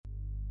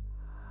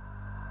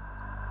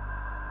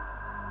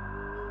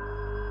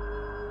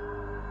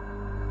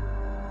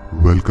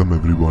Welcome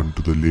everyone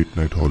to the Late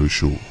Night Horror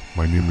Show.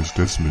 My name is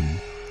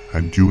Desmond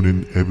and tune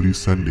in every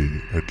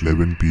Sunday at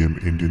 11 PM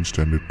Indian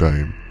Standard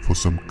Time for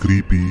some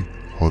creepy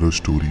horror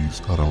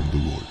stories around the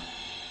world.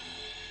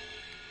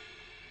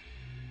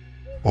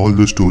 All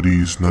the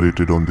stories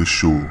narrated on this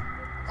show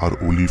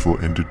are only for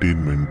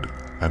entertainment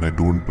and I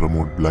don't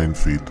promote blind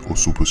faith or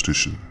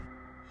superstition.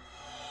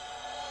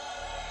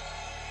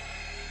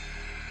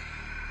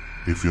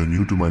 If you're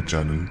new to my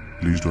channel,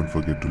 please don't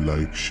forget to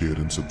like, share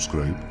and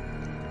subscribe.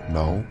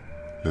 Now,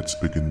 let's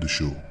begin the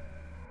show.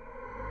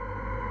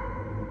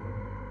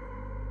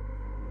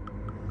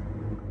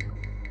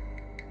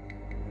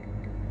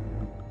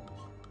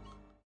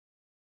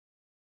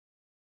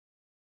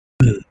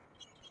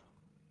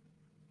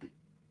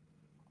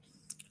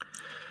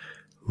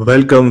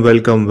 Welcome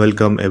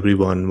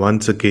everyone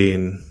once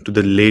again to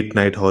the Late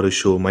Night Horror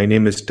Show. My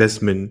name is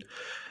Desmond,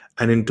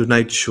 and in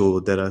tonight's show,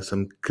 there are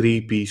some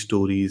creepy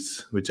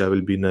stories which I will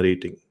be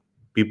narrating.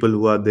 People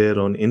who are there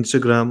on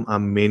Instagram are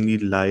mainly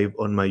live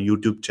on my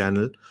YouTube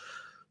channel.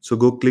 So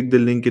go click the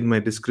link in my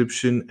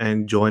description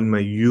and join my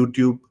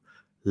YouTube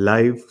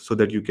live so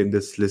that you can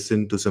just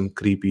listen to some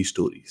creepy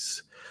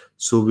stories.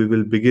 So we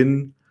will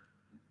begin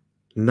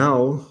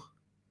now.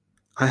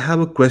 I have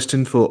a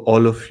question for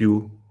all of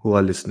you who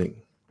are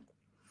listening.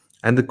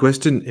 And the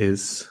question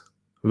is,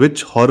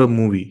 which horror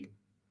movie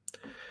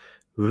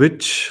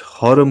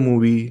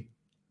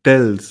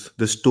tells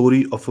the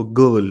story of a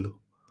girl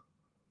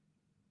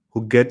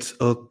who gets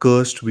a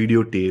cursed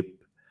videotape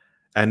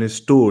and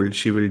is told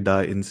she will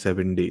die in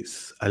 7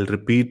 days? I'll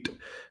repeat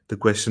the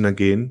question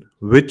again.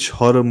 Which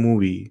horror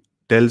movie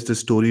tells the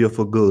story of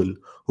a girl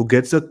who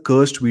gets a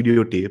cursed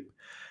videotape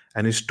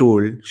and is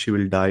told she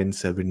will die in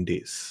 7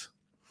 days?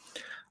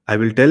 I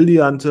will tell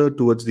the answer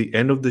towards the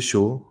end of the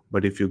show,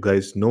 but if you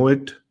guys know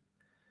it,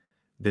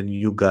 then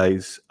you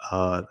guys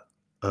are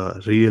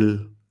a real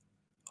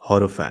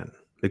horror fan,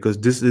 because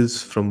this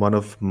is from one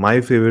of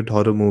my favorite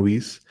horror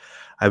movies.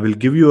 I will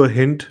give you a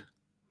hint,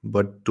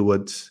 but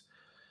towards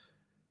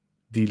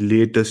the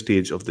later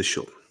stage of the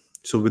show.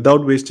 So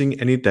without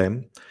wasting any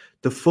time,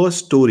 the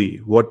first story,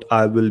 what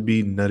I will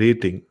be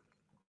narrating,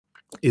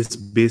 is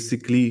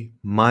basically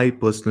my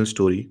personal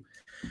story,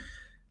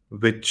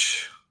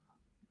 which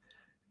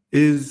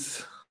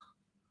is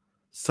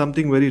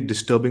something very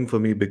disturbing for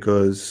me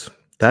because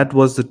that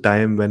was the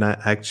time when I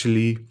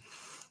actually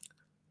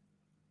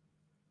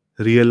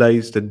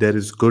realized that there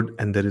is good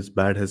and there is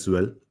bad as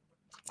well.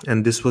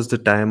 And this was the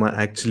time I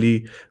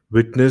actually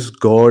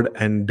witnessed God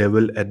and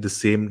devil at the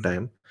same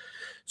time.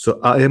 So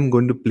I am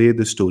going to play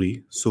the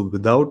story. So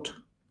without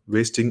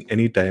wasting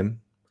any time,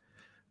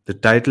 the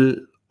title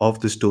of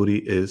the story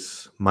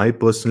is My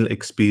Personal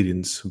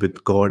Experience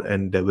with God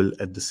and Devil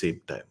at the Same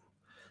Time.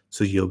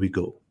 So here we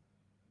go.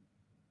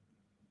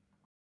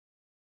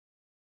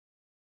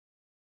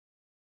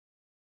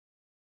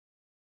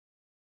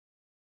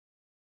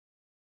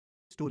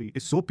 Story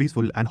is so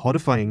peaceful and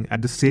horrifying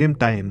at the same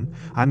time.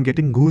 I'm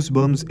getting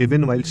goosebumps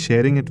even while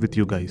sharing it with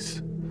you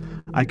guys.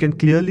 I can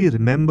clearly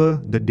remember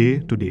the day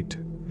to date.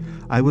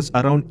 I was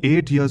around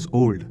 8 years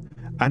old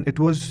and it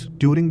was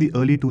during the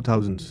early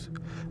 2000s.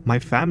 My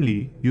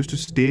family used to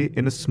stay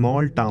in a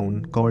small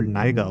town called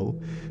Naigaon,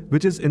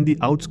 which is in the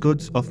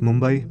outskirts of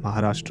Mumbai,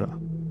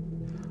 Maharashtra.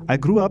 I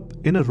grew up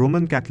in a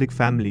Roman Catholic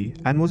family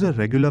and was a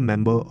regular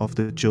member of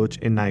the church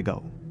in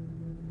Naigaon.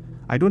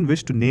 I don't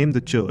wish to name the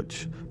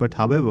church, but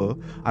however,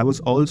 I was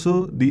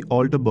also the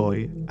altar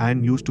boy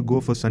and used to go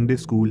for Sunday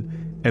school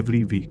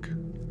every week.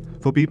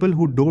 For people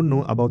who don't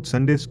know about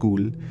Sunday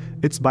school,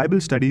 it's Bible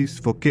studies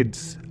for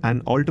kids,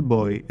 and altar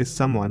boy is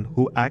someone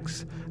who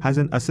acts as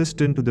an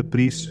assistant to the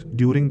priest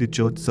during the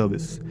church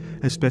service,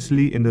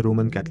 especially in the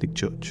Roman Catholic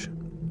Church.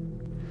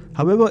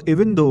 However,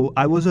 even though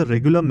I was a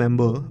regular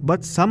member,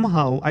 but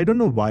somehow, I don't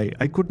know why,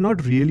 I could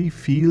not really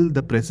feel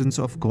the presence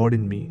of God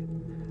in me.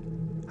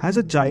 As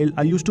a child,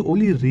 I used to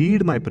only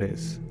read my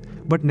prayers,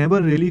 but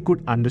never really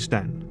could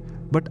understand.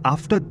 But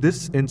after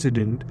this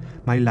incident,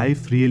 my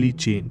life really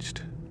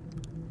changed.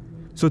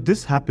 So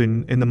this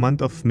happened in the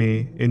month of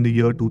May in the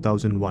year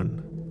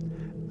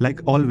 2001. Like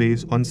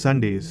always, on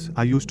Sundays,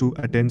 I used to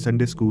attend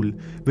Sunday school,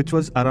 which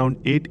was around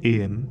 8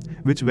 a.m.,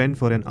 which went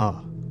for an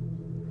hour.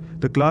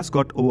 The class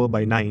got over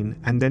by 9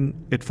 and then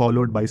it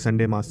followed by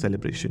Sunday Mass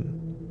celebration.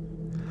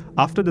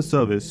 After the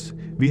service,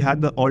 we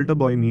had the altar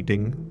boy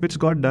meeting, which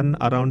got done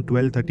around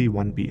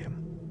 12:31 p.m.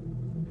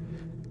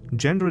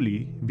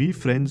 Generally, we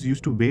friends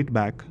used to wait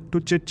back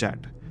to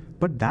chit-chat,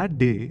 but that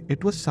day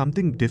it was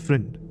something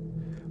different.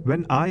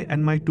 When I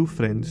and my two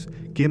friends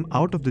came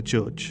out of the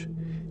church,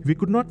 we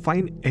could not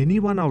find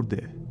anyone out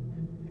there.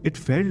 It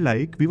felt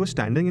like we were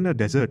standing in a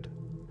desert.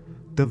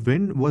 The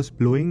wind was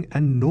blowing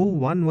and no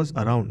one was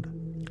around.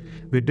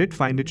 We did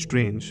find it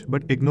strange,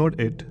 but ignored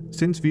it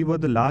since we were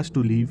the last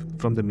to leave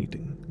from the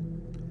meeting.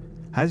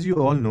 As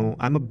you all know,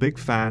 I'm a big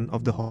fan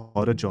of the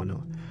horror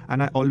genre,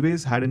 and I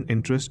always had an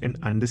interest in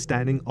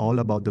understanding all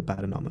about the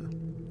paranormal.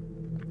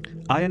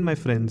 I and my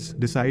friends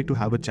decided to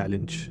have a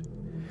challenge.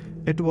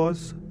 It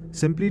was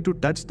simply to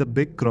touch the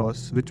big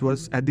cross which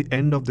was at the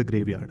end of the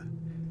graveyard.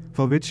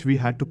 for which we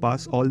had to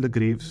pass all the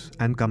graves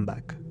and come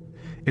back.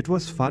 It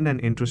was fun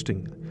and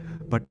interesting,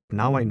 but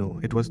now I know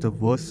it was the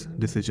worst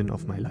decision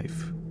of my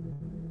life.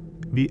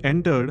 We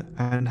entered,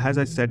 and as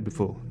I said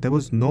before, there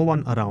was no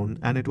one around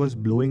and it was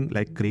blowing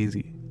like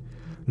crazy.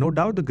 No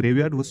doubt the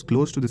graveyard was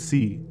close to the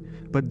sea,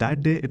 but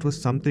that day it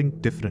was something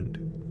different.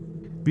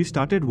 We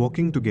started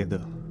walking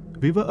together.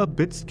 We were a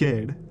bit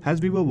scared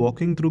as we were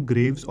walking through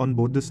graves on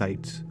both the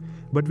sides,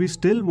 but we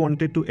still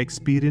wanted to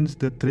experience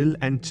the thrill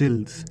and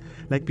chills,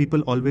 like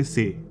people always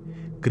say.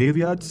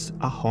 Graveyards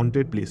are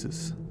haunted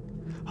places.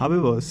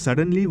 However,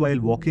 suddenly while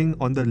walking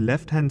on the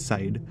left-hand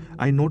side,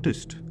 I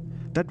noticed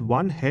that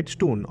one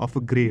headstone of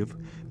a grave,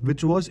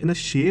 which was in a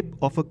shape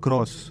of a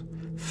cross,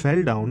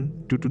 fell down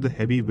due to the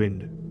heavy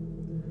wind.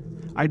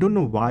 I don't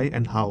know why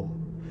and how,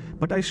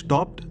 but I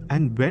stopped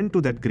and went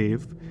to that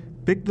grave,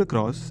 picked the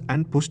cross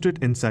and pushed it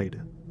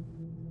inside.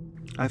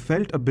 I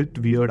felt a bit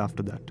weird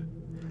after that.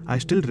 I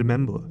still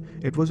remember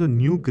it was a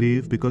new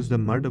grave because the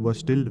mud was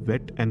still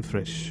wet and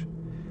fresh.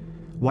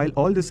 While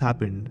all this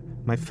happened,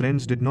 my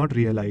friends did not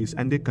realize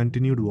and they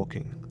continued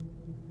walking.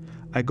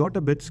 I got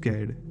a bit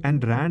scared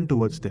and ran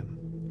towards them.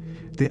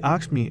 They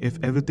asked me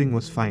if everything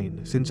was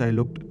fine since I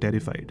looked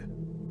terrified.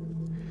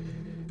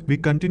 We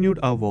continued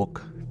our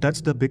walk,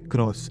 touched the big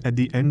cross at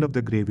the end of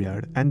the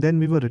graveyard, and then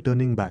we were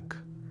returning back.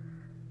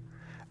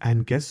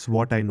 And guess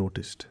what I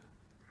noticed?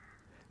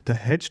 The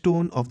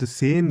headstone of the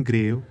same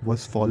grave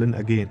was fallen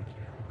again.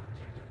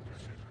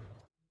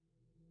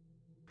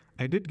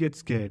 I did get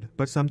scared,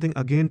 but something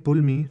again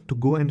pulled me to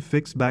go and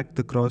fix back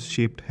the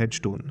cross-shaped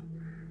headstone.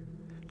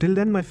 Till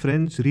then my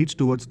friends reached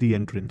towards the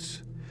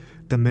entrance.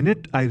 The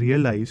minute I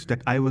realized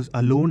that I was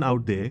alone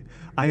out there,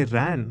 I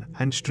ran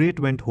and straight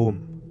went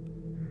home.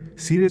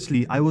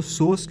 Seriously, I was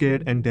so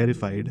scared and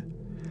terrified.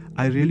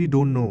 I really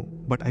don't know,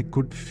 but I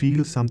could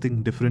feel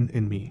something different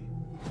in me.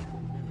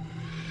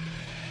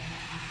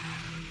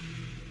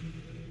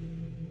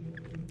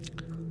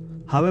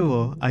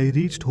 However, I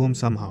reached home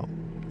somehow,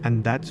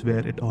 and that's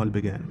where it all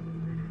began.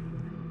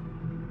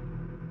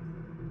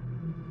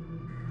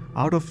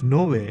 Out of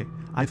nowhere,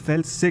 I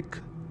felt sick,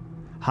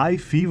 high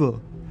fever.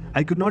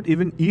 I could not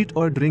even eat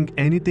or drink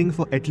anything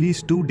for at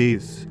least 2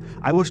 days.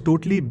 I was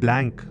totally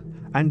blank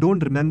and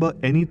don't remember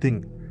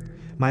anything.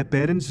 My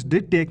parents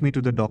did take me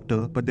to the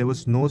doctor, but there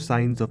was no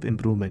signs of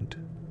improvement.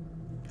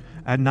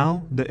 And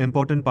now, the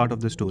important part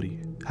of the story.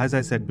 As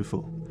I said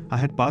before, I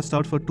had passed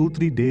out for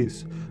 2-3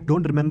 days,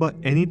 don't remember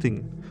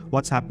anything,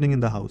 what's happening in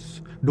the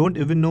house, don't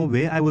even know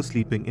where I was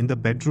sleeping, in the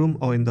bedroom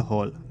or in the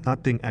hall,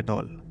 nothing at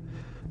all.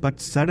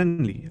 But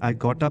suddenly, I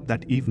got up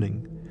that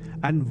evening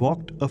and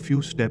walked a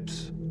few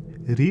steps,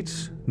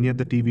 reached near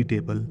the TV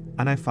table,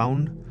 and I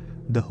found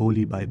the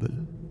Holy Bible.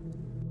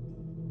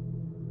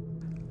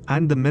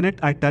 And the minute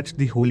I touched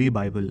the Holy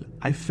Bible,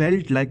 I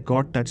felt like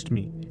God touched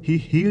me. He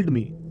healed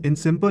me. In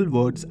simple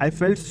words, I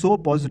felt so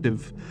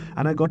positive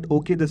and I got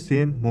okay the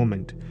same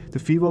moment. The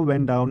fever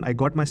went down, I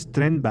got my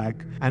strength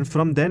back, and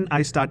from then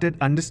I started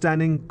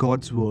understanding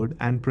God's word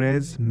and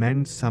prayers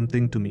meant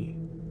something to me.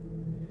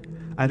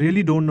 I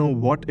really don't know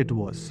what it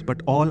was,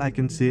 but all I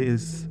can say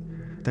is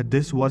that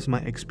this was my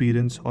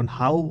experience on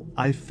how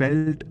I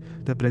felt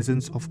the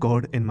presence of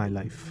God in my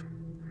life.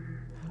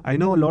 I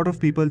know a lot of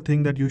people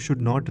think that you should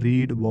not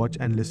read, watch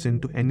and listen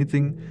to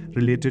anything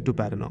related to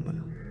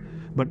paranormal.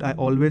 But I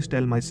always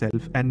tell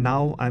myself, and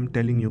now I'm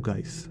telling you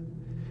guys,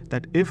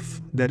 that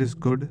if there is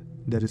good,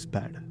 there is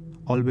bad.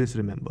 Always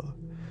remember,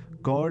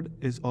 God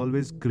is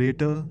always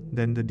greater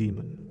than the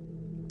demon.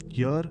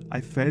 Here,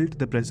 I felt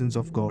the presence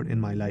of God in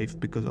my life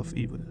because of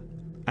evil.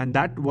 And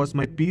that was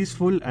my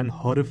peaceful and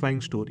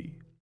horrifying story.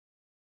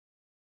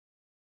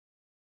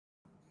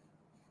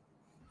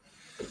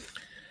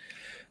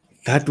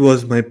 That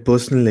was my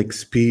personal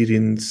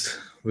experience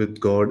with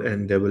God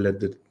and devil at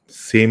the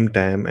same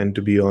time. And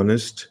to be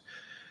honest,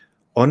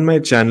 on my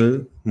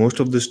channel, most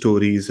of the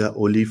stories are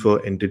only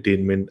for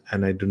entertainment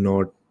and I do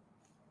not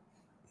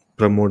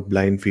promote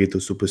blind faith or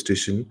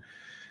superstition.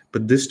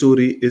 But this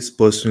story is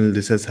personal.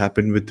 This has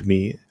happened with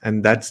me.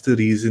 And that's the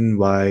reason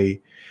why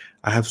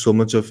I have so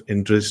much of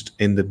interest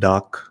in the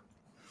dark,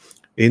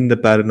 in the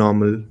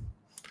paranormal.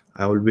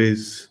 I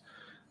always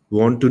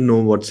want to know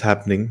what's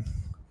happening.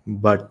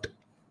 But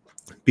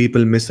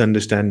people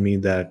misunderstand me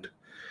that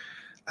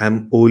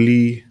I'm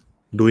only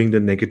doing the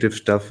negative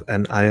stuff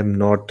and I am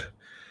not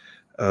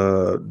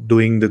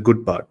doing the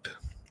good part.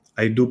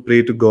 I do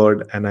pray to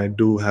God and I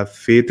do have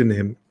faith in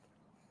Him.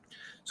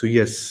 So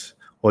yes,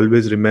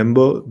 always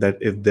remember that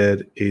if there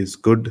is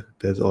good,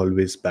 there's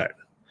always bad.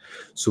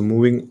 So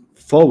moving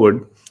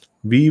forward,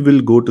 we will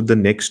go to the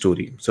next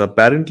story. So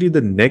apparently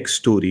the next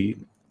story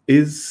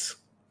is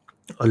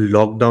a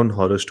lockdown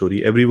horror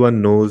story.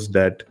 Everyone knows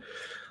that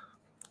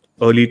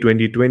early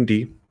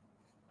 2020,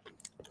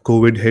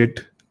 COVID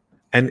hit,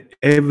 and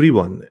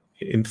everyone,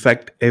 in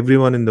fact,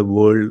 everyone in the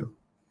world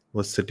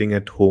was sitting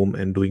at home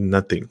and doing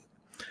nothing.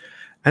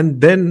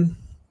 And then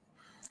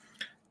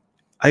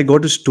I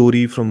got a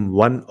story from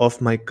one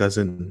of my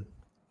cousin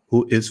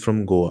who is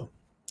from Goa,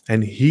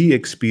 and he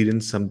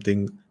experienced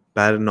something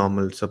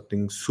paranormal,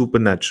 something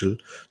supernatural.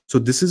 So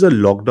this is a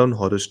lockdown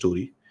horror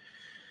story.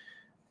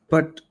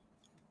 But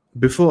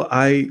before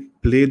I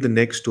play the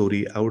next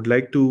story, I would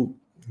like to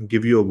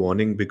give you a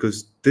warning,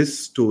 because this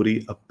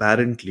story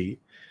apparently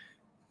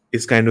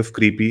is kind of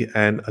creepy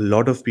and a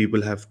lot of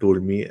people have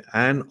told me.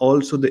 And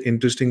also, the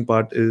interesting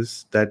part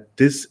is that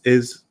this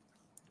is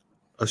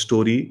a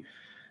story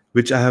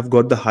which I have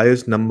got the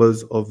highest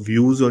numbers of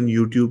views on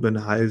YouTube and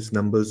highest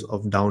numbers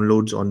of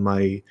downloads on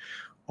my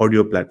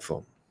audio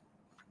platform.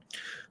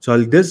 So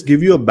I'll just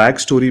give you a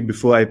backstory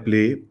before I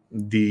play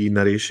the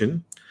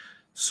narration.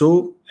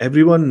 So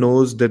everyone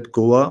knows that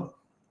Goa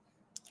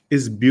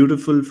is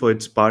beautiful for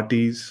its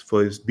parties,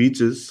 for its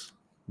beaches,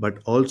 but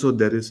also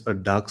there is a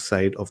dark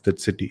side of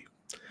that city.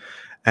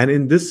 And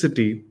in this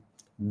city,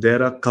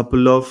 there are a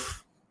couple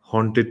of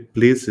haunted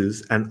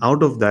places, and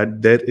out of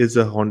that, there is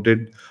a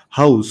haunted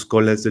house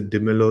called as the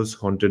Dimelos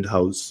Haunted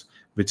House,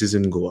 which is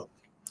in Goa.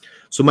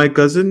 So my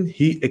cousin,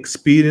 he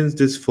experienced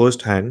this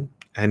firsthand,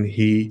 and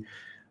he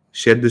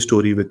shared the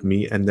story with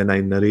me, and then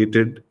I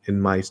narrated in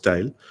my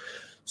style.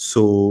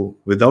 So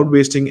without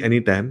wasting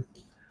any time,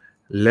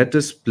 let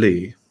us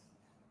play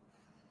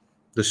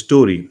the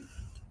story.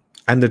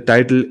 And the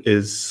title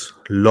is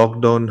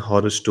Lockdown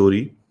Horror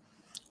Story,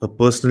 a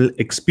personal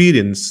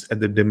experience at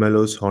the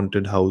Dimelos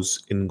Haunted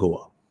House in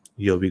Goa.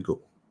 Here we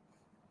go.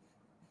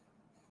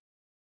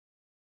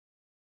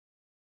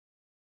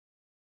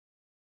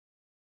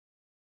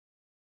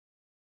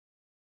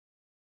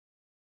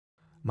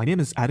 My name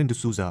is Aaron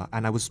D'Souza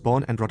and I was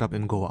born and brought up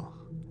in Goa.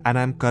 And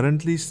I am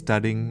currently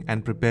studying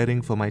and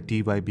preparing for my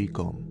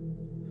TYB.com.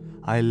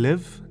 I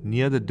live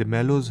near the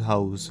Dimelos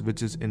house,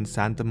 which is in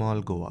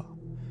Santamal, Goa.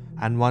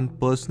 And one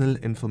personal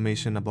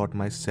information about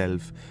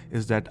myself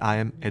is that I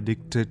am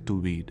addicted to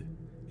weed.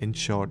 In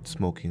short,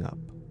 smoking up.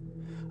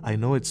 I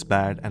know it's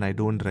bad and I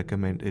don't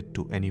recommend it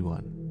to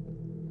anyone.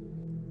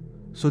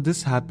 So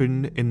this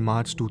happened in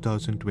March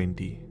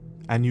 2020.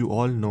 And you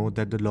all know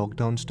that the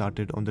lockdown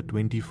started on the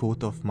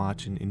 24th of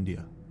March in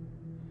India.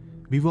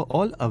 We were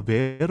all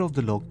aware of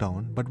the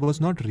lockdown but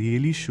was not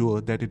really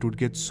sure that it would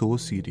get so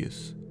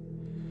serious.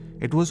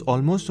 It was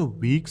almost a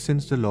week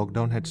since the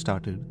lockdown had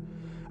started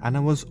and I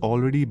was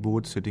already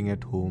bored sitting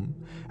at home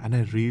and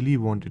I really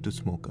wanted to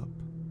smoke up.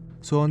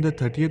 So on the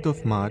 30th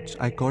of March,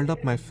 I called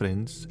up my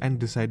friends and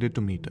decided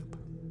to meet up.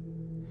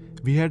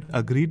 We had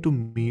agreed to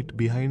meet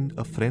behind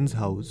a friend's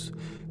house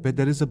where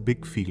there is a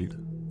big field.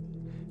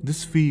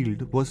 This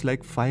field was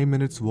like 5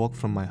 minutes walk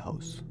from my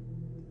house.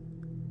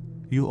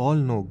 You all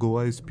know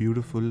Goa is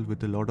beautiful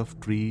with a lot of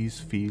trees,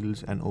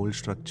 fields and old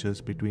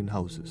structures between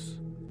houses.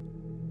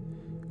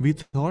 We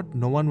thought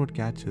no one would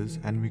catch us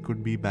and we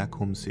could be back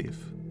home safe.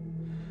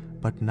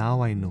 But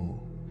now I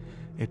know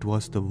it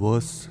was the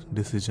worst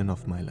decision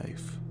of my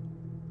life.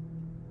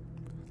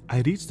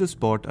 I reached the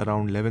spot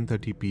around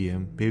 11:30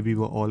 p.m. where we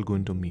were all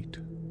going to meet.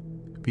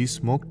 We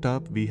smoked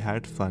up, we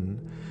had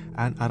fun,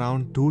 and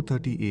around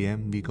 2:30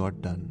 a.m. we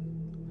got done.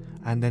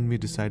 And then we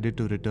decided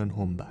to return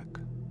home back.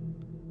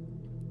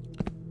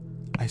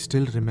 I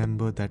still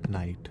remember that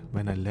night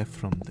when I left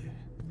from there.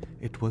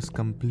 It was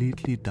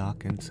completely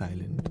dark and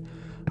silent.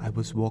 I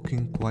was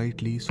walking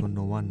quietly so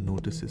no one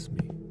notices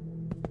me.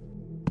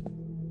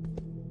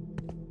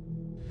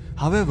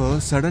 However,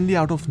 suddenly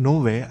out of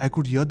nowhere, I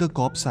could hear the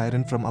cop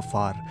siren from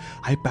afar.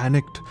 I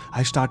panicked.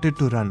 I started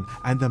to run,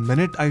 and the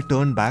minute I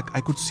turned back,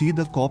 I could see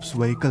the cop's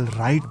vehicle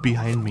right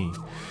behind me.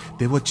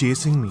 They were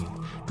chasing me.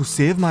 To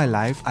save my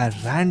life, I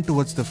ran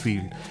towards the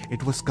field.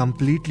 It was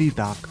completely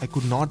dark. I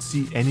could not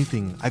see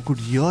anything. I could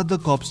hear the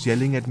cops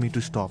yelling at me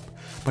to stop,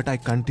 but I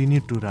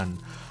continued to run.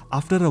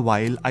 After a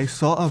while, I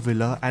saw a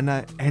villa and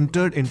I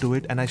entered into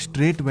it and I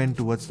straight went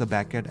towards the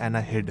backyard and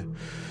I hid.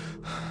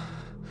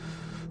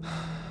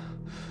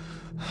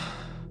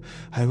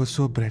 I was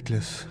so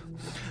breathless.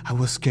 I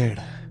was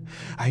scared.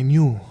 I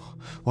knew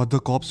what the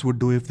cops would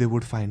do if they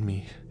would find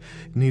me.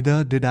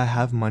 Neither did I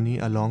have money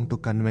along to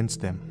convince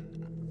them.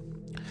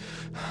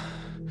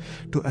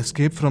 To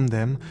escape from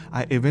them,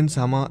 I even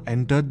somehow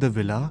entered the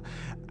villa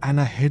and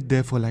I hid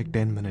there for like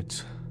 10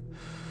 minutes.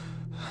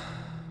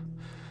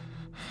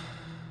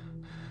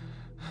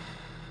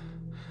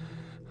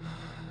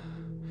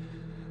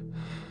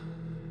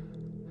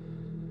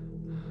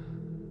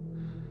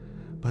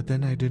 But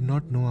then I did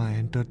not know I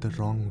entered the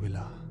wrong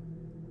villa.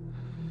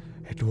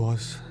 It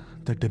was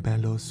the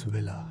Dimelos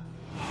villa.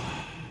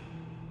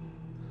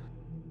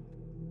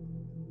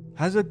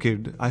 As a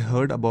kid, I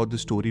heard about the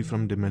story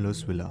from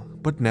Dimelos villa,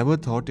 but never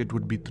thought it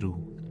would be true.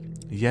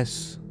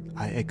 Yes,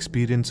 I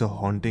experienced a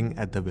haunting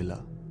at the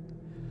villa.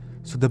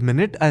 So the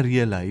minute I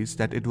realized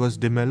that it was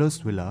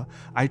Dimelos villa,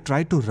 I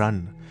tried to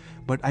run,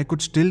 but I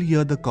could still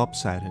hear the cop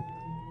siren.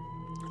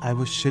 I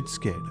was shit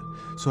scared,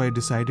 so I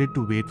decided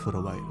to wait for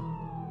a while.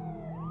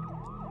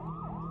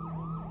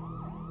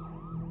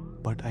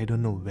 But I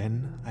don't know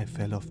when I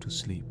fell off to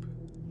sleep.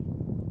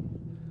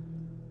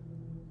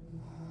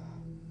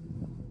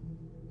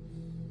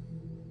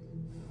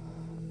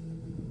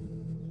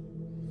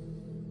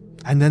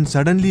 And then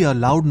suddenly a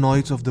loud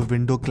noise of the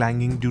window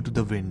clanging due to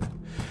the wind.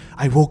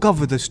 I woke up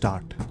with a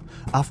start.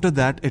 After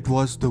that, it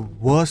was the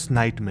worst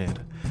nightmare.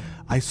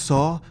 I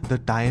saw the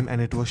time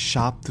and it was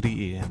sharp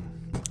 3 am.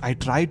 I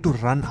tried to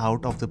run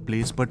out of the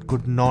place but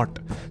could not.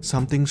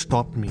 Something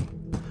stopped me.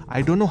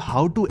 I don't know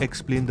how to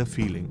explain the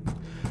feeling.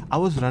 I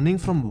was running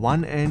from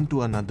one end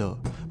to another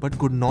but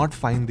could not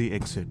find the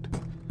exit.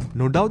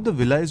 No doubt the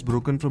villa is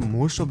broken from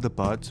most of the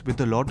parts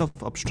with a lot of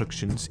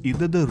obstructions.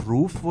 Either the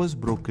roof was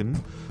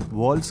broken,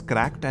 walls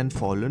cracked and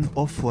fallen,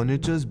 or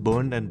furniture's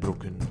burned and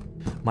broken.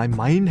 My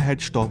mind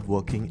had stopped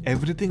working.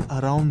 Everything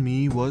around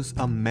me was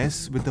a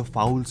mess with a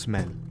foul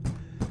smell.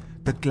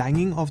 The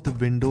clanging of the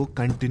window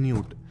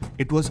continued.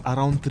 It was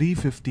around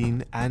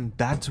 3:15 and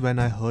that's when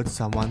I heard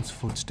someone's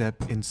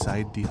footstep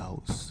inside the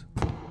house.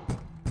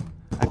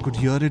 I could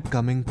hear it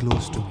coming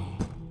close to me.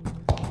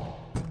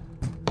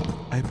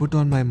 I put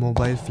on my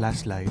mobile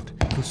flashlight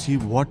to see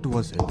what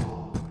was it,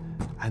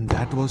 and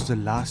that was the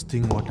last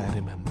thing what I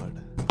remembered.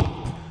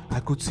 I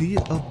could see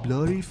a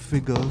blurry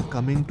figure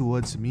coming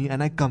towards me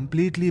and I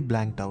completely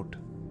blanked out.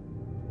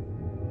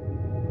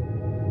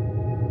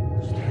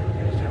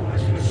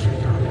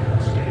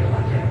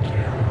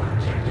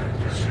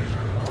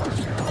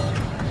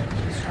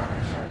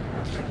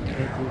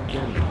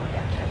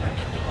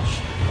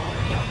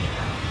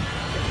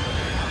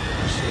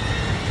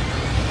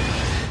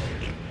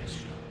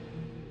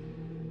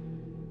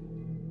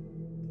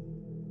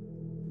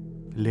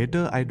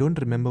 Later, I don't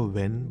remember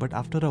when, but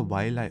after a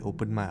while I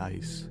opened my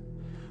eyes.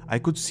 I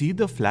could see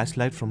the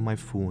flashlight from my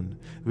phone,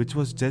 which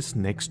was just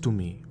next to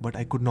me, but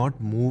I could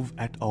not move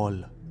at all.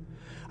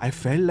 I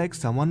felt like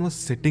someone was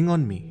sitting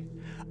on me.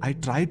 I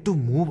tried to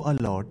move a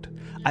lot.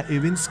 I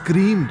even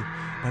screamed,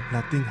 but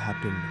nothing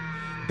happened.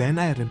 Then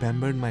I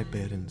remembered my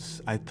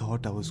parents. I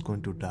thought I was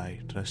going to die,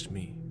 trust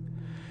me.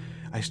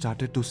 I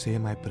started to say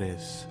my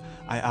prayers.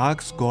 I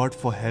asked God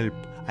for help.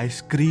 I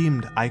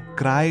screamed, I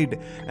cried,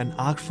 and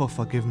asked for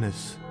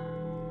forgiveness.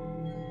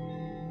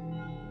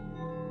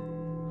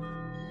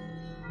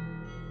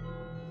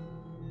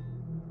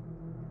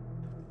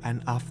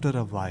 And after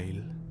a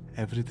while,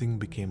 everything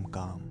became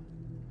calm.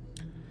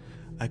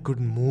 I could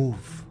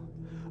move.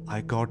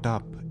 I got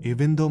up.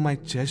 Even though my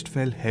chest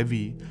felt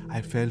heavy,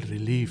 I felt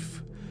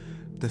relief.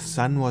 The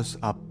sun was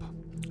up.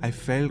 I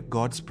felt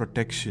God's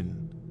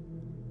protection.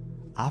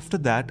 After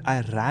that,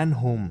 I ran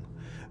home,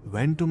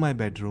 went to my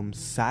bedroom,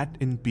 sat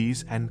in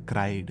peace and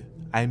cried.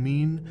 I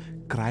mean,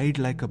 cried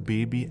like a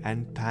baby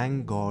and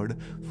thanked God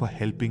for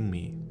helping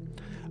me.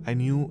 I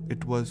knew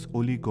it was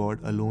only God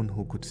alone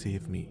who could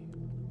save me.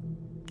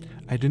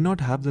 I did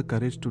not have the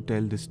courage to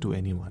tell this to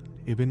anyone.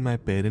 Even my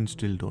parents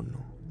still don't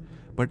know.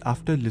 But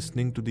after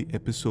listening to the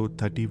episode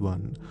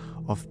 31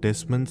 of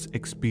Desmond's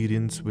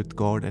experience with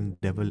God and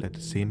devil at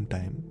the same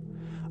time,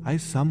 I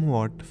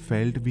somewhat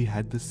felt we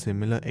had the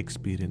similar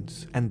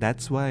experience, and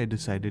that's why I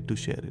decided to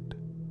share it.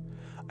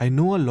 I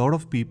know a lot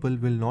of people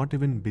will not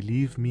even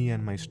believe me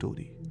and my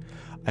story.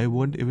 I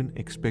won't even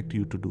expect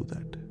you to do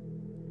that.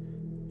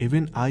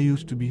 Even I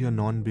used to be a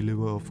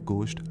non-believer of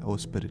ghosts or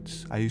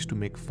spirits. I used to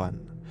make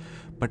fun.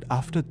 But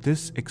after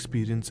this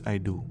experience I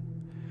do.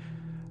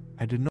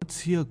 I did not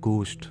see a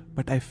ghost,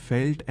 but I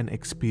felt and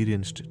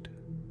experienced it.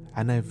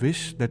 And I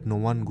wish that no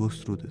one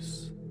goes through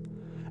this.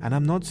 And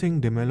I'm not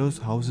saying DeMello's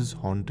house is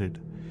haunted.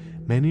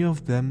 Many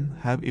of them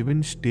have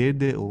even stayed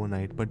there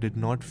overnight but did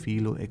not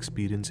feel or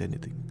experience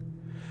anything.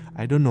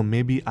 I don't know,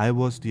 maybe I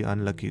was the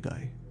unlucky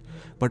guy.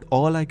 But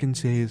all I can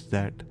say is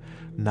that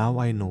now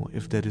I know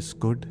if there is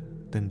good,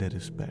 then there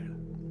is bad.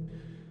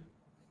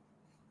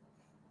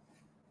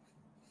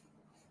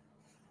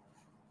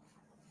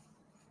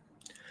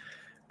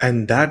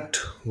 And that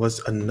was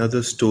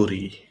another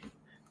story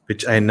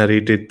which I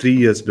narrated 3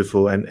 years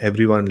before, and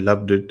everyone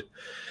loved it.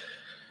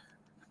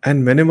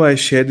 And whenever I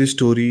share this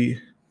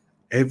story,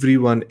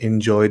 everyone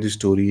enjoyed the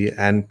story,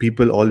 and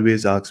people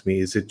always ask me,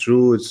 is it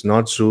true? It's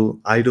not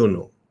true. I don't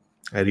know.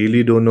 I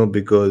really don't know,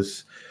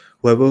 because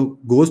whoever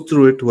goes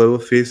through it, whoever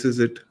faces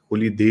it,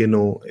 only they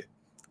know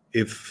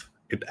if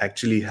it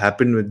actually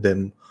happened with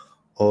them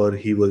or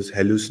he was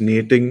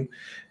hallucinating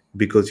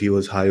because he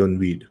was high on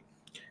weed.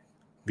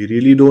 We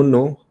really don't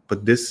know,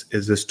 but this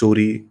is the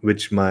story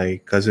which my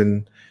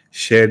cousin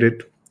shared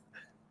it,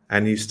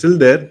 and he's still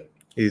there.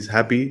 He's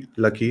happy,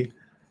 lucky,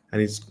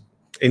 and he's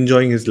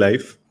enjoying his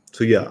life.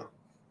 So yeah,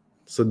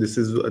 so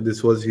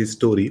this was his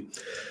story.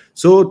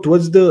 So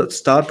towards the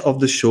start of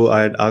the show,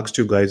 I had asked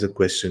you guys a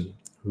question: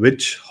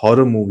 which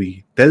horror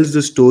movie tells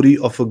the story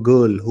of a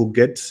girl who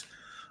gets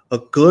a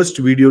cursed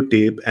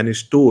videotape and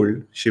is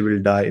told she will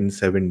die in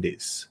 7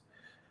 days?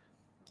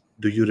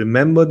 Do you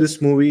remember this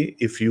movie?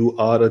 If you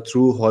are a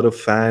true horror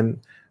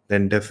fan,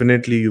 then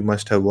definitely you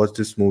must have watched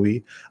this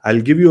movie. I'll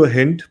give you a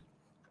hint.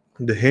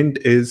 The hint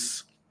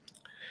is,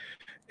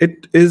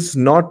 it is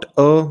not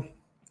a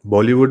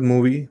Bollywood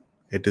movie.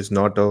 It is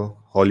not a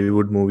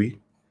Hollywood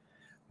movie.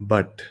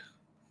 But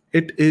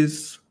it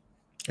is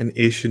an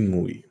Asian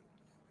movie.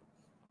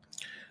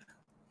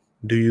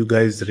 Do you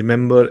guys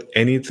remember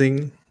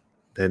anything?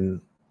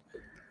 Then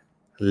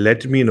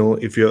let me know.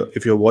 If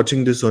you're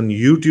watching this on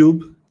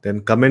YouTube,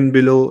 then comment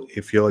below.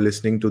 If you're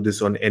listening to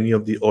this on any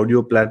of the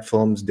audio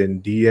platforms,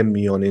 then DM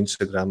me on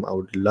Instagram. I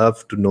would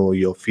love to know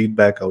your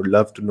feedback. I would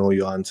love to know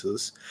your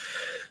answers.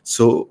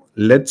 So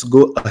let's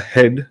go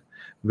ahead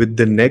with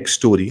the next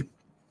story.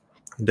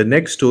 The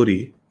next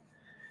story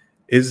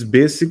is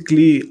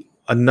basically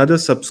another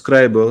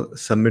subscriber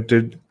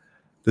submitted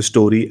the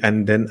story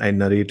and then I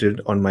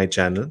narrated on my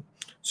channel.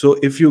 So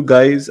if you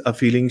guys are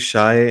feeling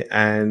shy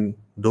and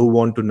don't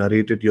want to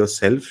narrate it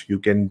yourself, you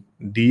can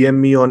DM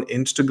me on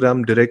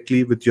Instagram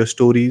directly with your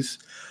stories.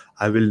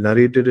 I will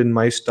narrate it in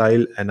my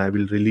style and I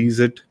will release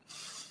it.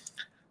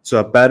 So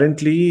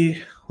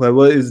apparently,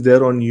 whoever is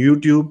there on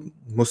YouTube,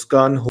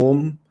 Muskan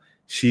Home,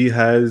 she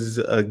has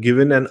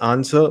given an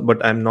answer,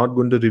 but I'm not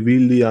going to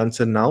reveal the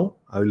answer now.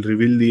 I will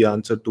reveal the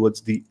answer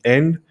towards the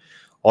end.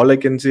 All I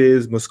can say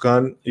is,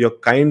 Muskan, you're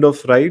kind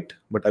of right,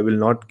 but I will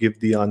not give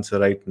the answer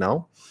right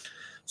now.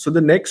 So the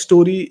next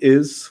story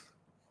is,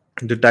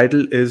 the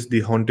title is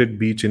The Haunted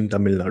Beach in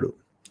Tamil Nadu.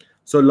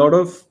 So a lot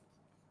of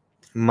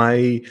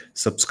my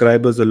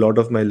subscribers, a lot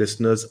of my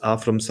listeners are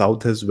from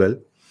South as well.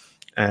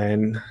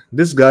 And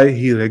this guy,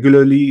 he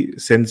regularly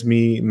sends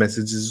me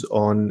messages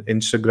on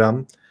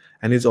Instagram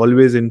and is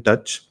always in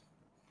touch.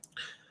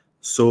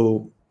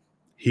 So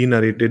he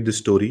narrated the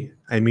story.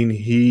 I mean,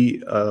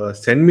 he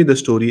sent me the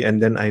story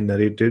and then I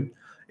narrated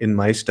in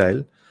my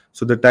style.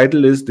 So the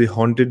title is The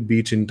Haunted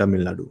Beach in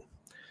Tamil Nadu.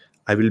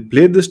 I will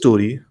play the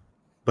story,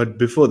 but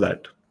before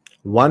that,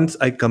 once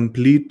I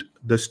complete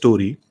the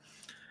story,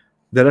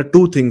 there are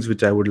two things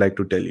which I would like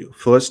to tell you.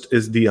 First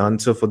is the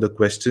answer for the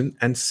question,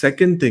 and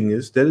second thing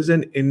is there is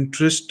an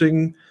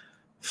interesting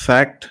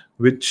fact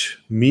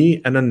which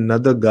me and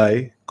another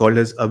guy called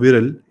as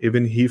Aviral,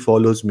 even he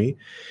follows me,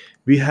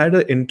 we had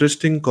an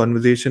interesting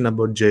conversation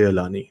about Jay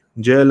Alani.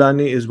 Jay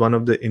Alani is one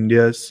of the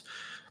India's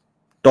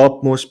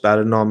topmost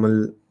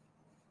paranormal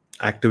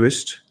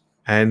activists,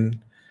 and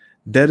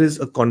there is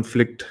a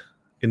conflict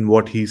in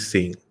what he's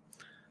saying.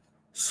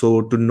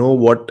 So to know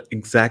what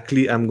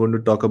exactly I'm going to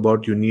talk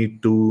about, you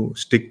need to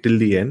stick till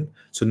the end.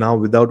 So now,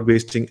 without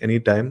wasting any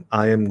time,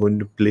 I am going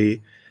to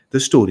play the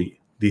story,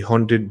 The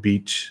Haunted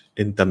Beach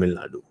in Tamil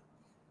Nadu.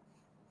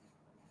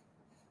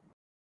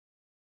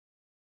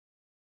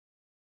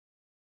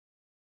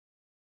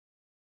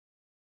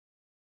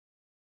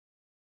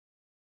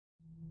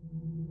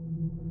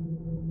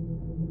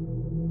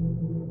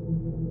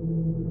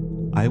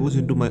 I was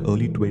into my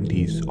early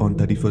 20s on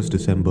 31st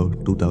December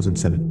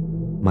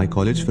 2007. My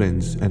college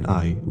friends and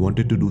I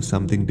wanted to do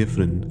something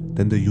different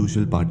than the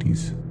usual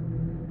parties.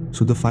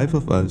 So the five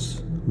of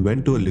us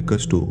went to a liquor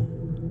store,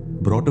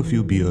 brought a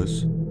few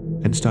beers,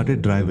 and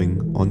started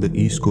driving on the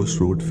East Coast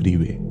Road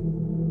freeway.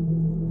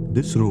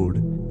 This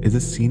road is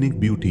a scenic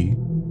beauty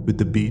with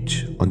the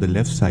beach on the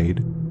left side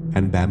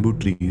and bamboo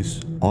trees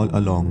all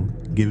along,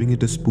 giving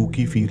it a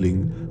spooky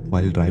feeling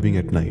while driving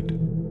at night.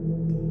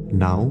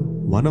 Now,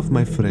 one of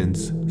my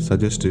friends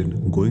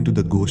suggested going to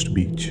the Ghost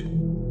Beach.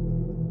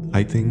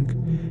 I think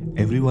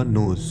everyone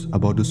knows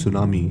about the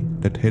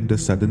tsunami that hit the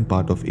southern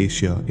part of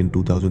Asia in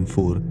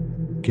 2004,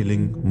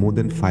 killing more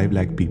than 5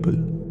 lakh people.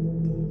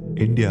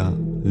 India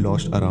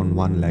lost around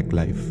 1 lakh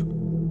life.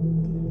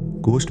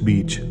 Ghost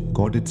Beach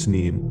got its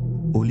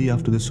name only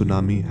after the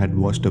tsunami had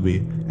washed away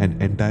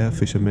an entire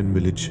fisherman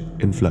village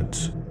in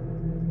floods.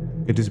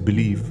 It is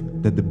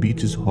believed that the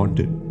beach is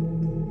haunted.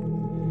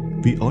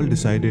 We all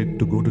decided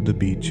to go to the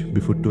beach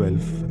before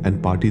 12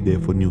 and party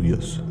there for New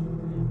Year's,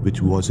 which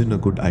wasn't a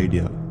good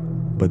idea.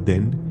 But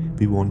then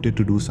we wanted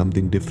to do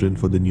something different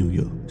for the new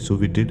year, so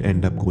we did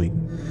end up going.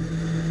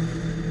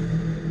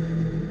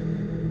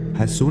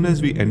 As soon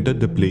as we entered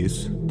the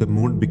place, the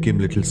mood became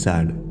little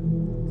sad.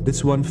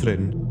 This one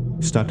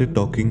friend started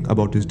talking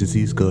about his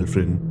deceased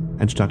girlfriend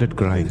and started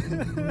crying.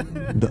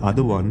 The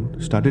other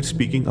one started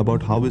speaking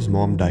about how his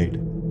mom died.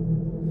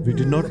 We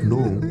did not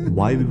know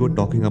why we were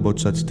talking about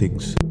such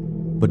things,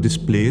 but this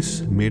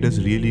place made us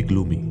really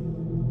gloomy.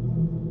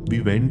 We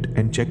went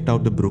and checked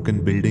out the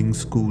broken buildings,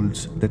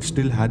 schools that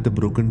still had the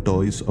broken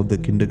toys of the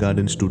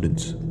kindergarten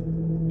students.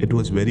 It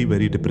was very,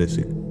 very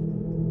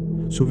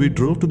depressing. So we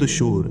drove to the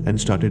shore and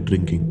started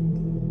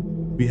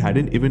drinking. We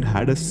hadn't even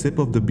had a sip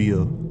of the beer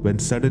when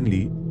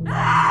suddenly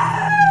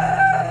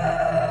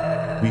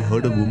we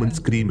heard a woman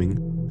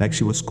screaming like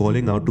she was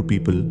calling out to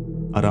people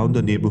around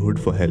the neighborhood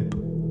for help.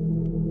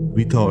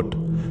 We thought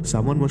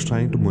someone was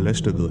trying to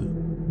molest a girl.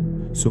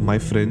 So my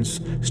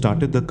friends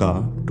started the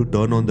car to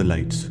turn on the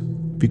lights.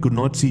 We could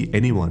not see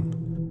anyone,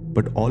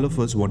 but all of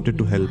us wanted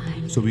to help,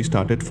 so we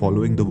started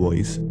following the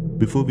voice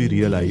before we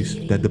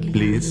realized that the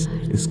place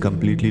is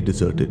completely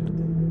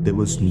deserted. There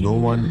was no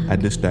one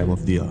at this time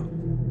of the year.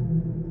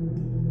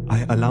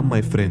 I alarmed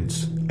my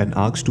friends and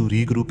asked to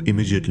regroup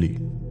immediately.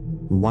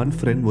 One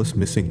friend was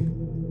missing.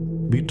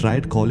 We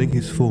tried calling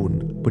his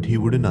phone, but he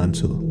wouldn't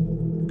answer.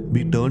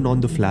 We turned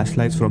on the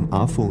flashlights from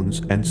our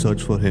phones and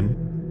searched for him,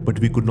 but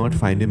we could not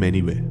find him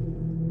anywhere.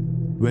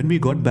 When we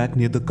got back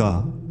near the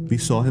car, we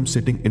saw him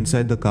sitting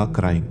inside the car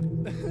crying.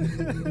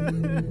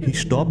 He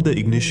stopped the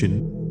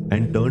ignition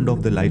and turned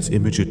off the lights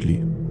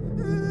immediately.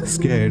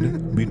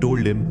 Scared, we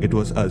told him it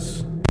was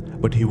us,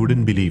 but he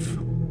wouldn't believe.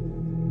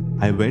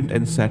 I went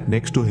and sat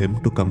next to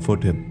him to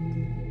comfort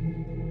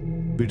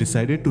him. We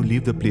decided to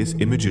leave the place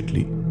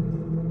immediately.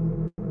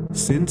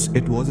 Since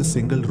it was a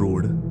single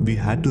road, we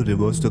had to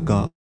reverse the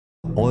car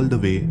all the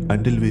way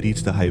until we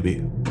reached the highway.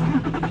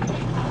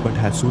 But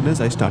as soon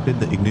as I started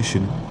the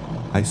ignition,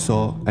 I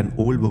saw an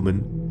old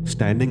woman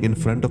standing in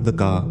front of the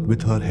car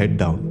with her head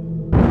down.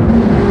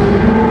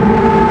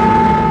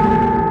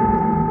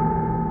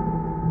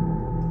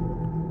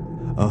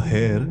 Her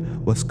hair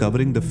was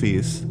covering the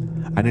face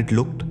and it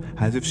looked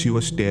as if she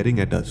was staring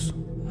at us.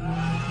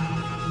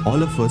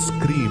 All of us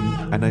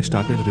screamed and I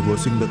started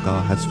reversing the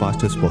car as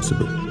fast as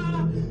possible.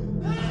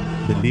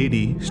 The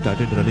lady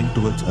started running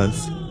towards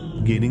us,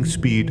 gaining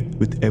speed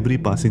with every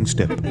passing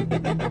step.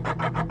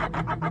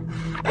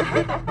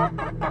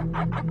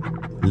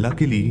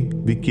 Luckily,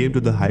 we came to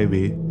the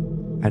highway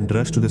and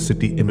rushed to the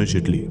city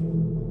immediately.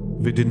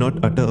 We did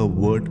not utter a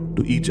word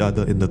to each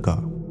other in the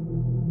car.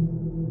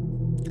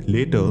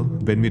 Later,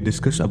 when we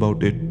discussed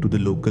about it to the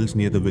locals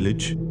near the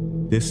village,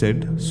 they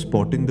said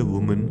spotting the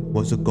woman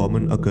was a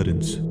common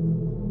occurrence.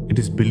 It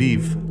is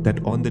believed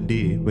that on the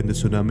day when the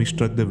tsunami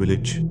struck the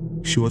village,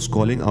 she was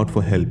calling out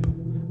for help,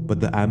 but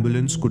the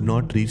ambulance could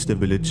not reach the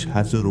village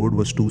as the road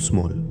was too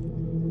small.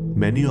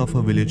 Many of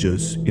her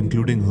villagers,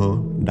 including her,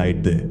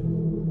 died there.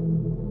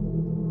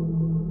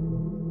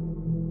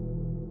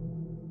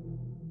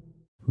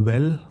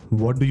 Well,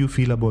 what do you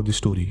feel about this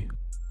story?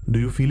 Do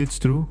you feel it's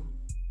true?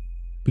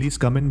 Please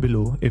comment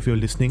below if you're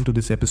listening to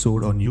this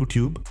episode on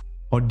YouTube,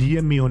 or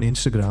DM me on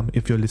Instagram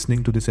if you're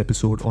listening to this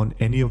episode on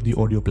any of the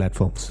audio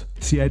platforms.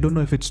 See, I don't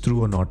know if it's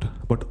true or not,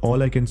 but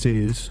all I can say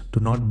is to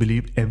not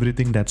believe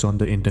everything that's on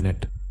the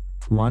internet.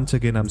 Once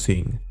again, I'm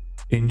saying,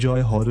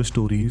 enjoy horror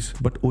stories,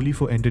 but only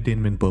for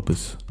entertainment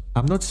purpose.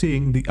 I'm not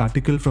saying the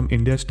article from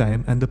India's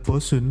Time and the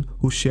person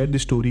who shared the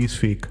story is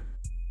fake.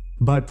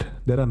 But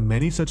there are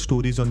many such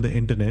stories on the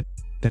internet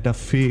that are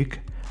fake,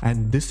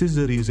 and this is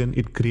the reason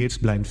it creates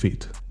blind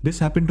faith. This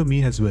happened to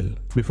me as well.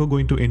 Before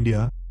going to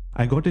India,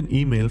 I got an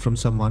email from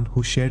someone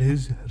who shared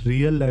his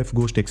real life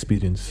ghost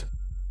experience.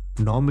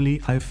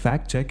 Normally, I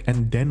fact check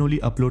and then only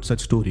upload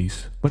such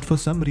stories. But for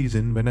some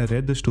reason, when I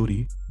read the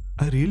story,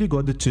 I really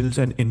got the chills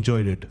and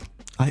enjoyed it.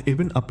 I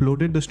even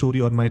uploaded the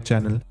story on my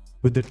channel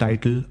with the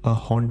title A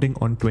Haunting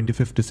on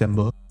 25th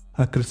December,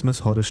 a Christmas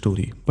horror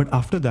story. But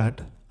after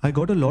that, I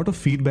got a lot of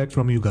feedback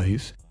from you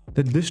guys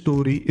that this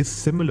story is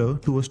similar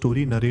to a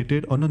story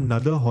narrated on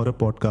another horror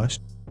podcast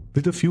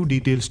with a few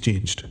details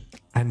changed.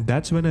 And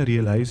that's when I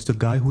realized the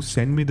guy who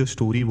sent me the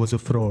story was a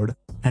fraud,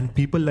 and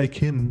people like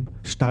him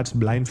starts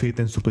blind faith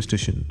and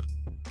superstition.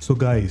 So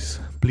guys,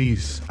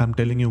 please, I'm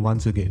telling you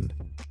once again,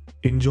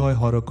 enjoy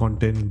horror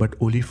content but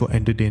only for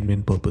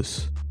entertainment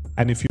purpose.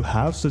 And if you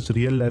have such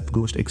real life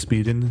ghost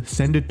experience,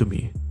 send it to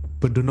me.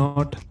 But do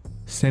not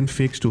send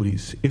fake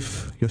stories.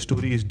 If your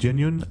story is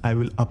genuine, I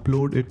will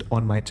upload it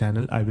on my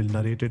channel. I will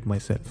narrate it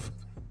myself.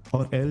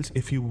 Or else,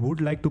 if you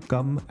would like to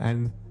come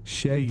and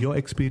share your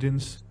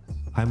experience,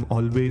 I'm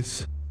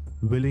always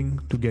willing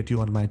to get you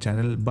on my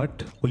channel,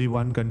 but only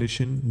one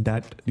condition,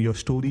 that your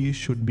story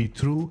should be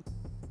true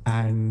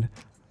and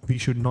we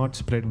should not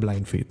spread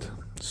blind faith.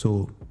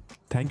 So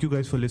thank you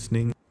guys for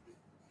listening.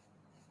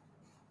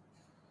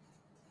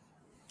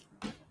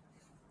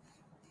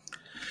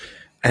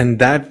 And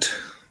that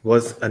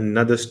was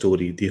another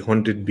story, the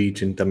haunted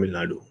beach in Tamil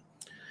Nadu.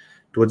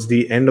 Towards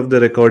the end of the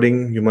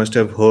recording, you must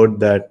have heard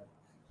that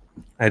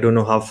I don't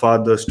know how far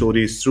the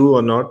story is true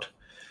or not,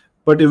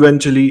 but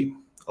eventually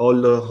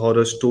all the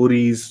horror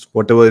stories,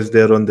 whatever is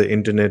there on the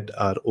internet,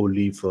 are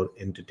only for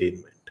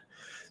entertainment.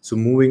 So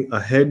moving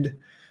ahead,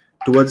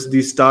 towards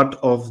the start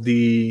of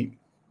the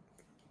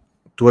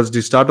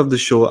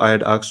show, I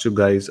had asked you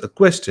guys a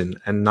question,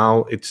 and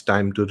now it's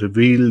time to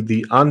reveal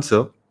the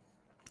answer.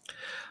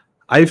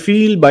 I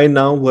feel by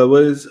now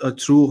whoever is a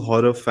true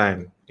horror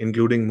fan,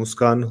 including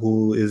Muskan,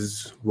 who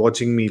is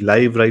watching me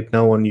live right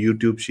now on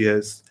YouTube, she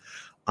has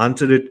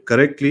answered it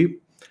correctly.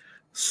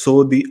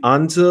 So the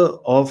answer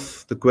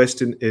of the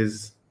question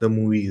is the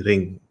movie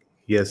Ring.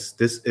 Yes,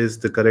 this is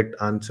the correct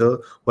answer.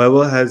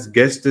 Whoever has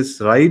guessed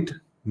this right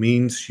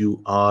means you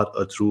are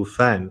a true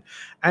fan.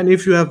 And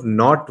if you have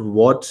not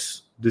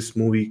watched this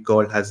movie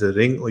called Has a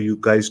Ring, or you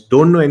guys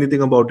don't know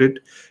anything about it,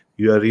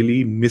 you are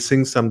really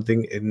missing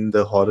something in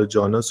the horror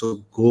genre.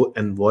 So go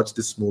and watch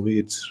this movie.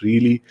 It's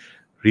really,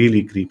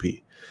 really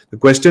creepy. The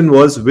question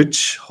was,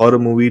 which horror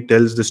movie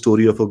tells the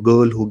story of a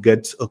girl who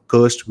gets a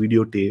cursed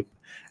videotape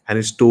and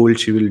is told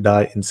she will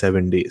die in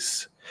 7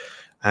 days?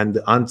 And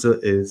the answer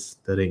is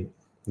The Ring.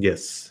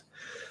 Yes.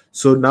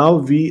 So now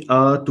we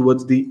are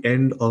towards the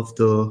end of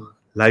the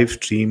live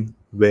stream,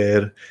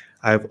 where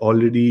I've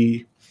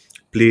already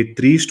played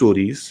 3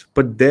 stories,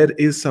 but there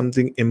is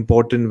something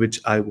important which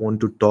I want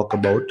to talk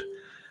about.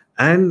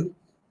 And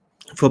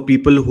for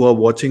people who are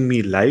watching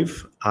me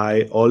live,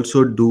 I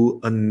also do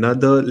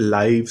another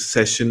live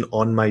session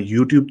on my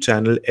YouTube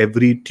channel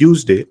every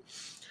Tuesday,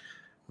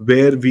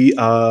 where we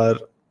are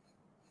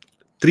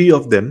 3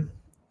 of them.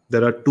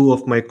 There are 2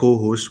 of my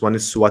co-hosts. One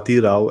is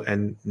Swati Rao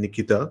and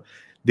Nikita.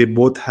 They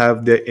both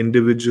have their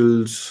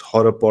individuals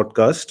horror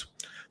podcast.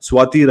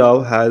 Swati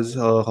Rao has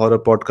a horror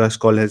podcast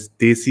called as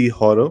Desi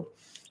Horror.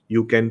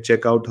 You can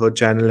check out her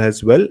channel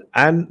as well.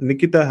 And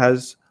Nikita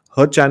has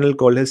her channel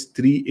called as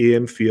 3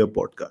 a.m. Fear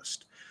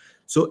Podcast.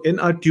 So in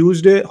our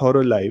Tuesday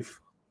Horror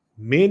Live,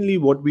 mainly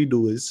what we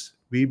do is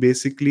we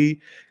basically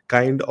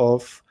kind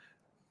of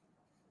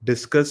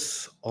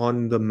discuss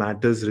on the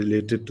matters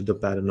related to the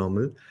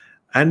paranormal.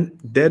 And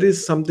there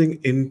is something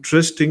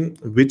interesting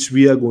which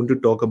we are going to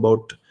talk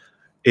about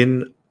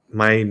in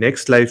my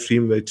next live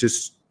stream, which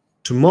is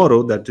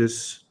tomorrow, that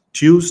is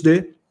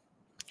Tuesday.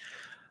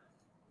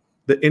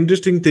 The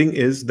interesting thing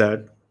is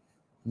that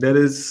there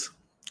is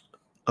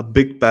a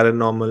big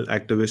paranormal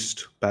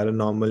activist,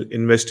 paranormal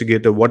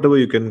investigator, whatever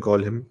you can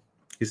call him.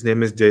 His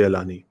name is Jay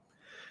Alani.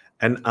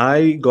 And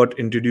I got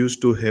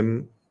introduced to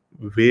him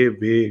way,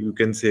 you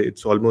can say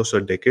it's almost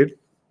a decade.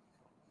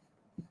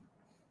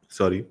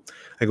 Sorry.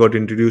 I got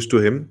introduced to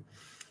him.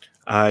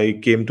 I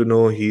came to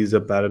know he's a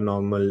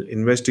paranormal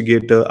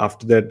investigator.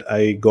 After that,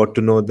 I got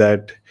to know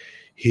that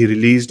he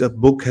released a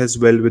book as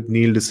well with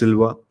Neil De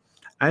Silva.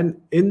 And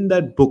in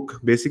that book,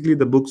 basically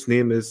the book's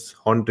name is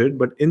Haunted,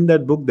 but in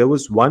that book, there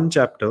was one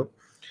chapter,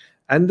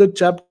 and the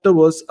chapter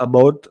was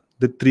about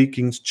the Three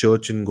Kings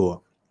Church in Goa.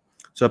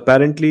 So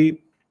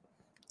apparently,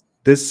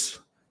 this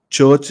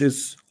church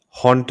is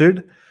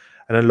haunted,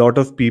 and a lot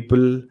of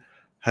people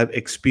have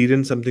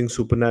experienced something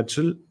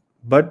supernatural,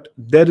 but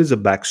there is a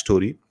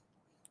backstory.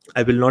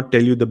 I will not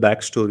tell you the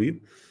backstory.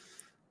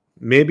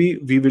 Maybe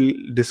we will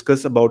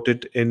discuss about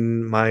it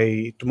in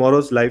my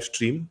tomorrow's live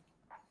stream.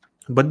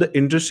 But the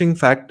interesting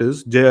fact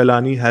is Jay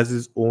Alani has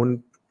his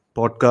own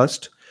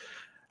podcast,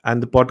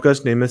 and the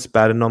podcast name is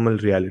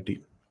Paranormal Reality.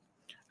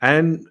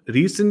 And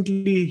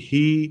recently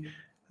he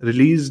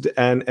released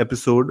an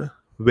episode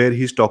where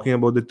he's talking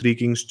about the Three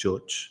Kings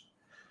Church.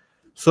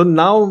 So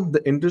now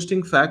the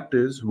interesting fact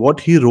is what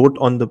he wrote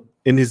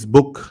in his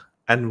book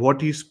and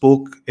what he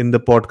spoke in the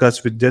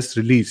podcast which just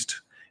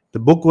released. The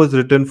book was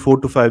written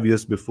 4 to 5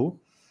 years before,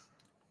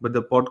 but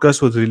the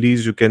podcast was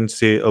released, you can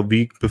say, a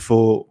week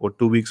before or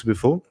 2 weeks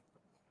before.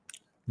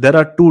 There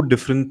are two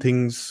different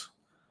things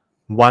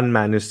one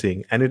man is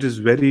saying, and it is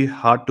very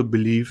hard to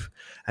believe,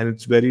 and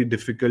it's very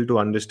difficult to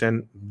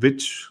understand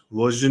which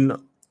version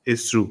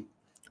is true.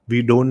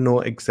 We don't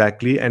know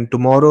exactly, and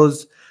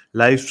tomorrow's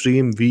live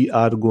stream we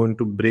are going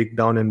to break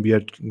down, and we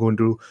are going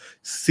to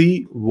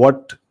see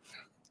what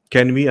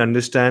can we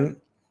understand,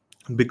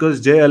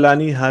 because Jay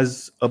Alani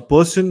has a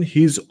person,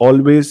 he's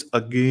always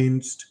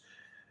against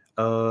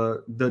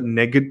the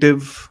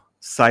negative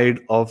side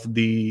of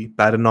the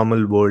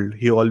paranormal world.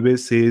 He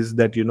always says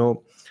that there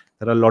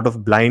are a lot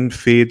of blind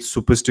faith,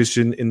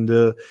 superstition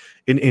in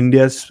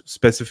India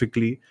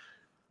specifically.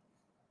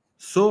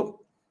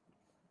 So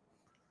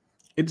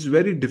it's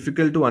very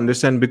difficult to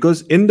understand,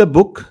 because in the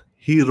book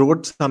he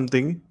wrote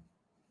something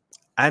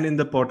and in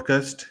the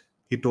podcast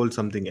he told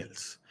something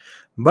else.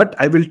 But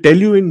I will tell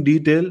you in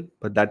detail,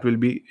 but that will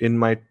be in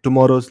my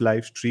tomorrow's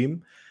live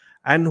stream.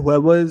 And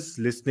whoever is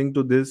listening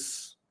to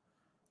this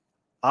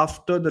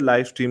after the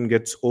live stream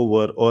gets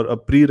over or a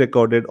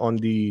pre-recorded on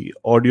the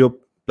audio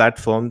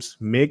platforms,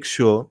 make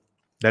sure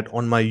that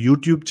on my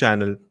YouTube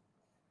channel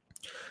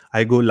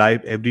I go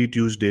live every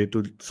Tuesday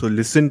so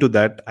listen to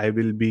that. I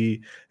will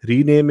be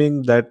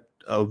renaming that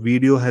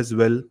video as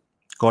well,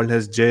 called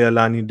as Jay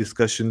Alani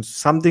Discussions.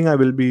 Something I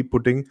will be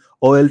putting,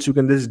 or else you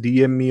can just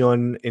DM me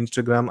on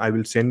Instagram. I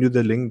will send you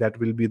the link. That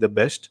will be the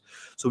best.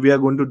 So we are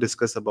going to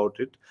discuss about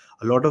it.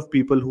 A lot of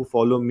people who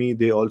follow me,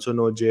 they also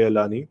know Jay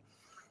Alani,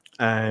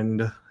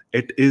 and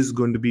it is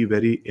going to be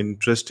very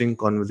interesting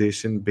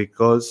conversation,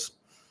 because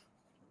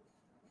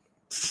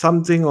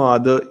something or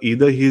other,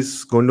 either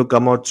he's going to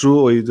come out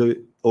true,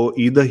 or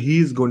either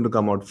he's going to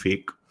come out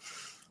fake.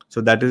 So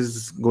that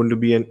is going to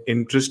be an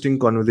interesting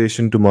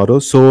conversation tomorrow.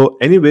 So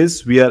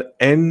anyways, we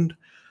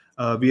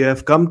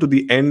have come to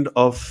the end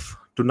of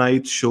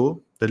tonight's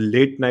show, the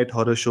late night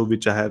horror show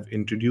which I have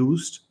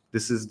introduced.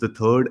 This is the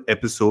third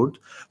episode.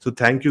 So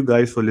thank you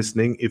guys for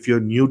listening. If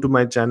you're new to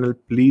my channel,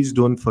 please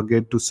don't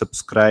forget to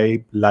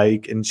subscribe,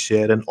 like, and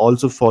share, and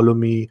also follow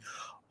me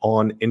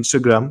on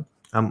Instagram.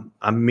 I'm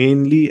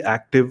mainly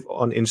active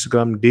on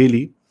Instagram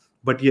daily,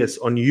 but yes,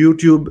 on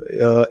YouTube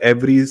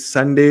every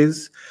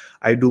Sundays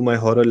I do my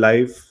horror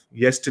live.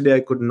 Yesterday I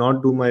could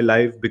not do my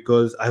live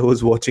because I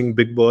was watching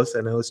Big Boss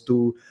and I was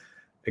too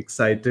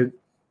excited.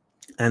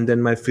 And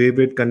then my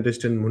favorite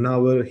contestant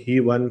Munawar, he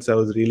won, so I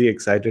was really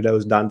excited. I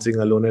was dancing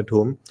alone at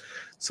home,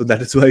 so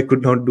that is why I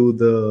could not do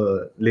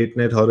the late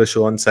night horror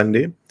show on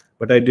Sunday.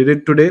 But I did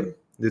it today,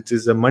 which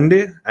is a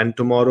Monday, and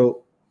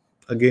tomorrow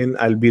again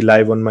I'll be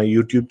live on my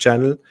YouTube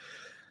channel.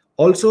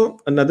 Also,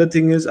 another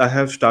thing is I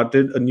have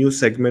started a new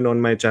segment on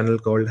my channel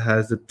called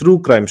has the True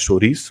Crime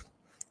Stories.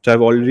 So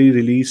I've already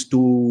released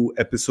 2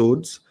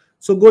 episodes.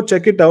 So go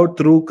check it out,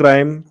 True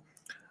Crime.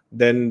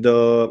 Then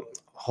the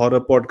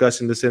horror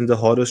podcast, in the sense the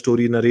horror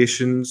story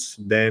narrations,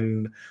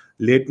 then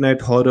late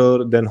night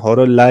horror, then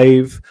horror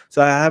live.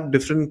 So I have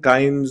different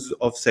kinds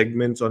of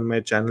segments on my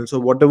channel. So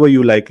whatever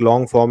you like,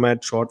 long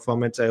format, short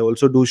formats. I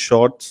also do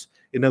shorts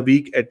in a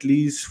week, at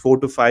least 4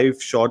 to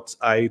 5 shots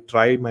I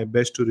try my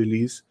best to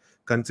release.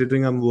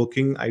 Considering I'm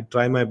working, I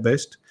try my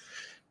best.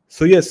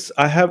 So yes,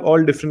 I have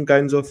all different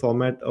kinds of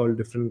format, all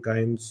different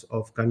kinds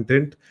of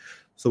content.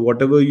 So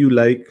whatever you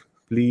like,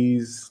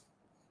 please,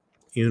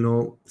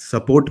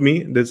 support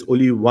me. There's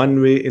only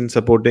one way in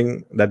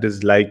supporting, that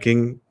is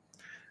liking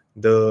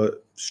the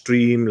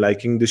stream,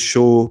 liking the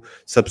show,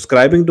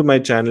 subscribing to my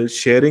channel,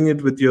 sharing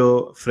it with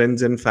your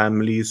friends and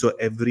family. So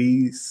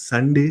every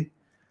Sunday,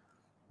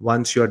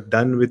 once you're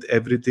done with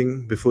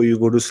everything, before you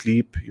go to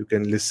sleep, you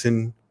can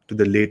listen to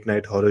the late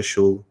night horror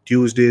show.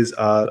 Tuesdays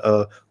are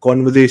a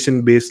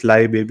conversation based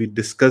live where we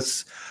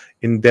discuss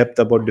in depth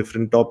about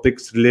different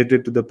topics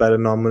related to the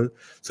paranormal.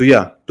 So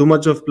yeah, too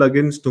much of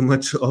plugins, too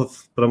much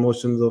of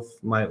promotions of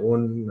my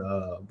own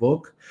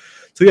work.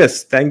 So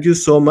yes, thank you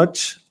so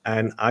much,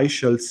 and I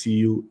shall see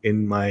you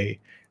in my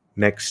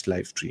next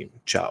live stream.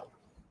 Ciao.